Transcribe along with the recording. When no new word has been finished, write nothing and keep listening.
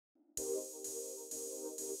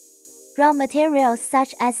Raw materials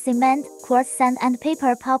such as cement, quartz sand and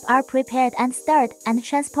paper pulp are prepared and stirred and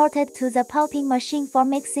transported to the pulping machine for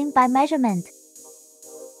mixing by measurement.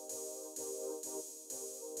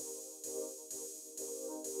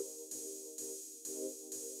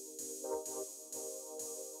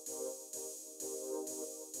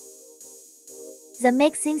 The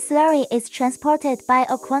mixing slurry is transported by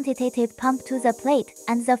a quantitative pump to the plate,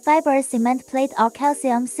 and the fiber cement plate or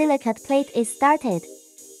calcium silicate plate is started.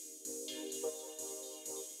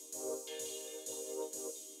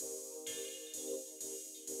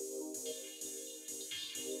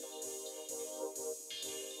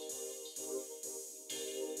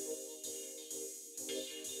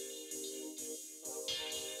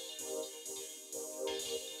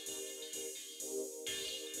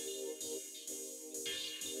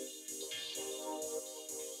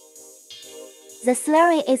 The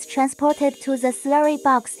slurry is transported to the slurry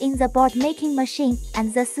box in the board making machine,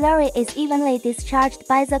 and the slurry is evenly discharged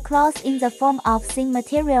by the cloth in the form of thin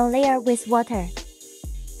material layer with water.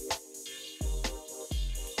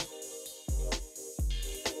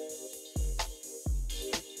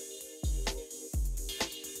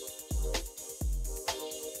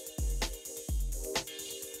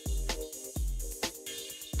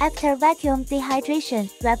 After vacuum dehydration,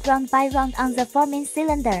 wrap round by round on the forming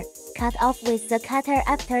cylinder. Cut off with the cutter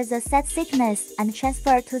after the set thickness and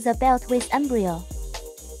transfer to the belt with embryo.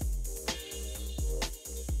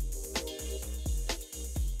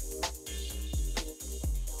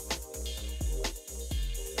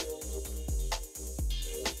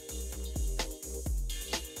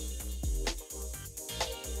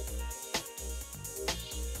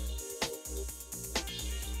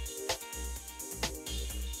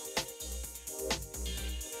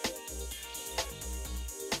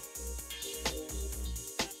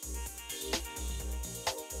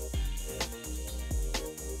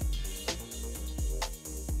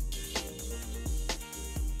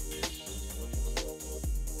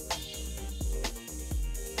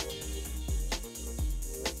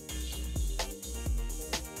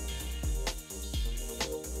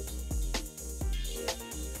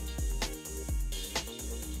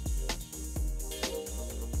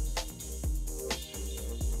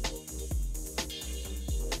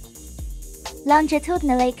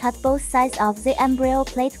 Longitudinally cut both sides of the embryo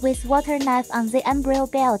plate with water knife on the embryo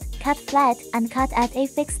belt, cut flat, and cut at a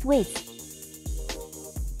fixed width.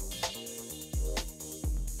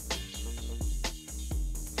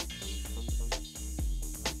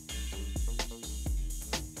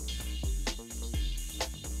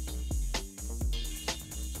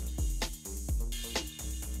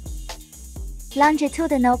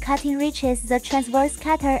 Longitudinal cutting reaches the transverse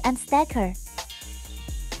cutter and stacker.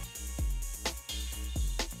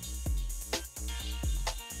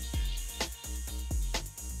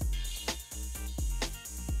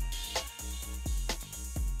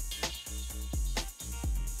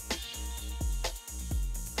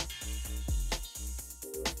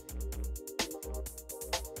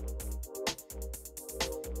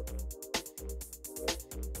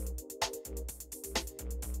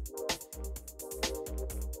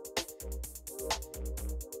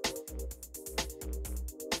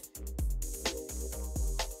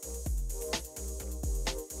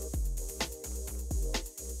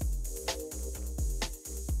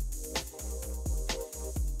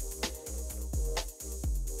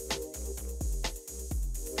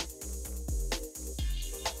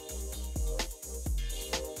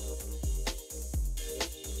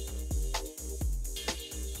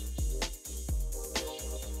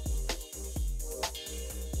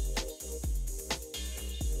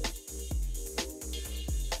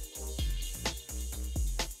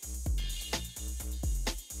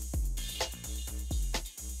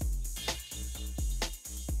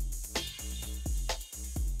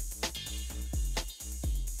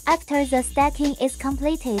 After the stacking is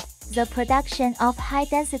completed, the production of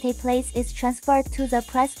high-density plates is transferred to the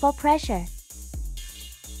press for pressure.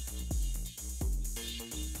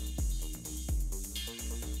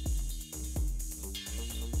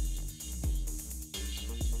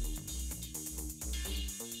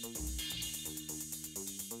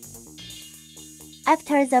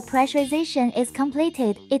 After the pressurization is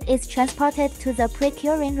completed, it is transported to the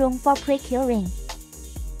pre-curing room for pre-curing.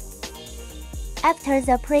 After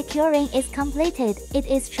the pre-curing is completed, it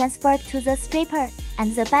is transferred to the stripper,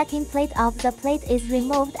 and the backing plate of the plate is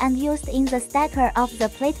removed and used in the stacker of the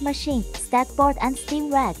plate machine, stack board and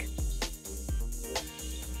steam rack.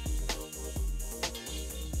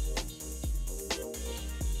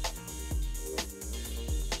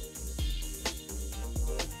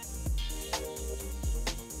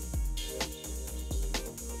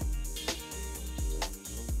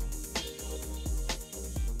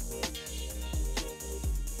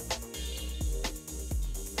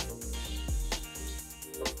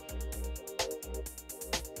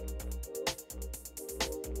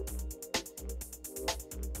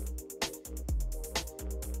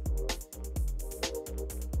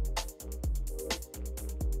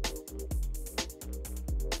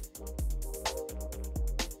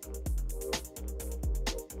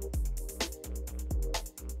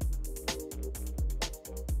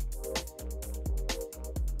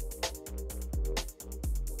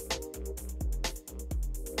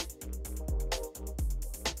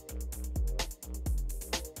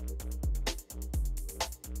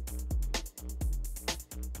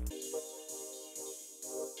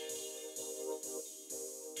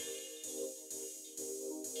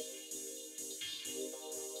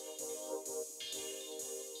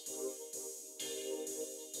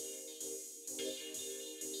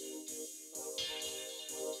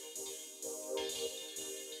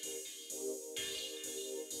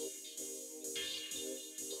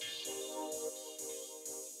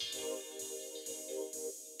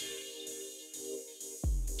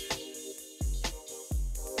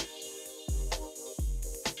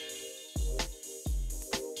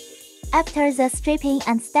 After the stripping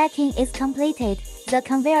and stacking is completed, the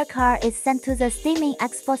conveyor car is sent to the steaming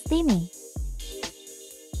axe for steaming.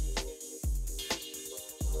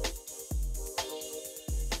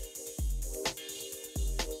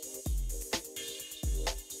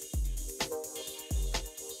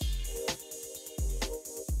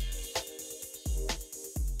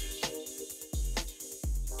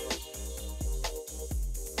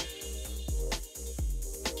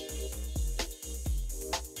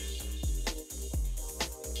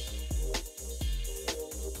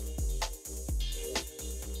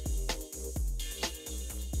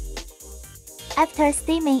 After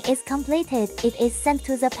steaming is completed, it is sent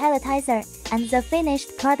to the pelletizer, and the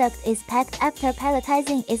finished product is packed after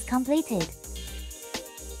pelletizing is completed.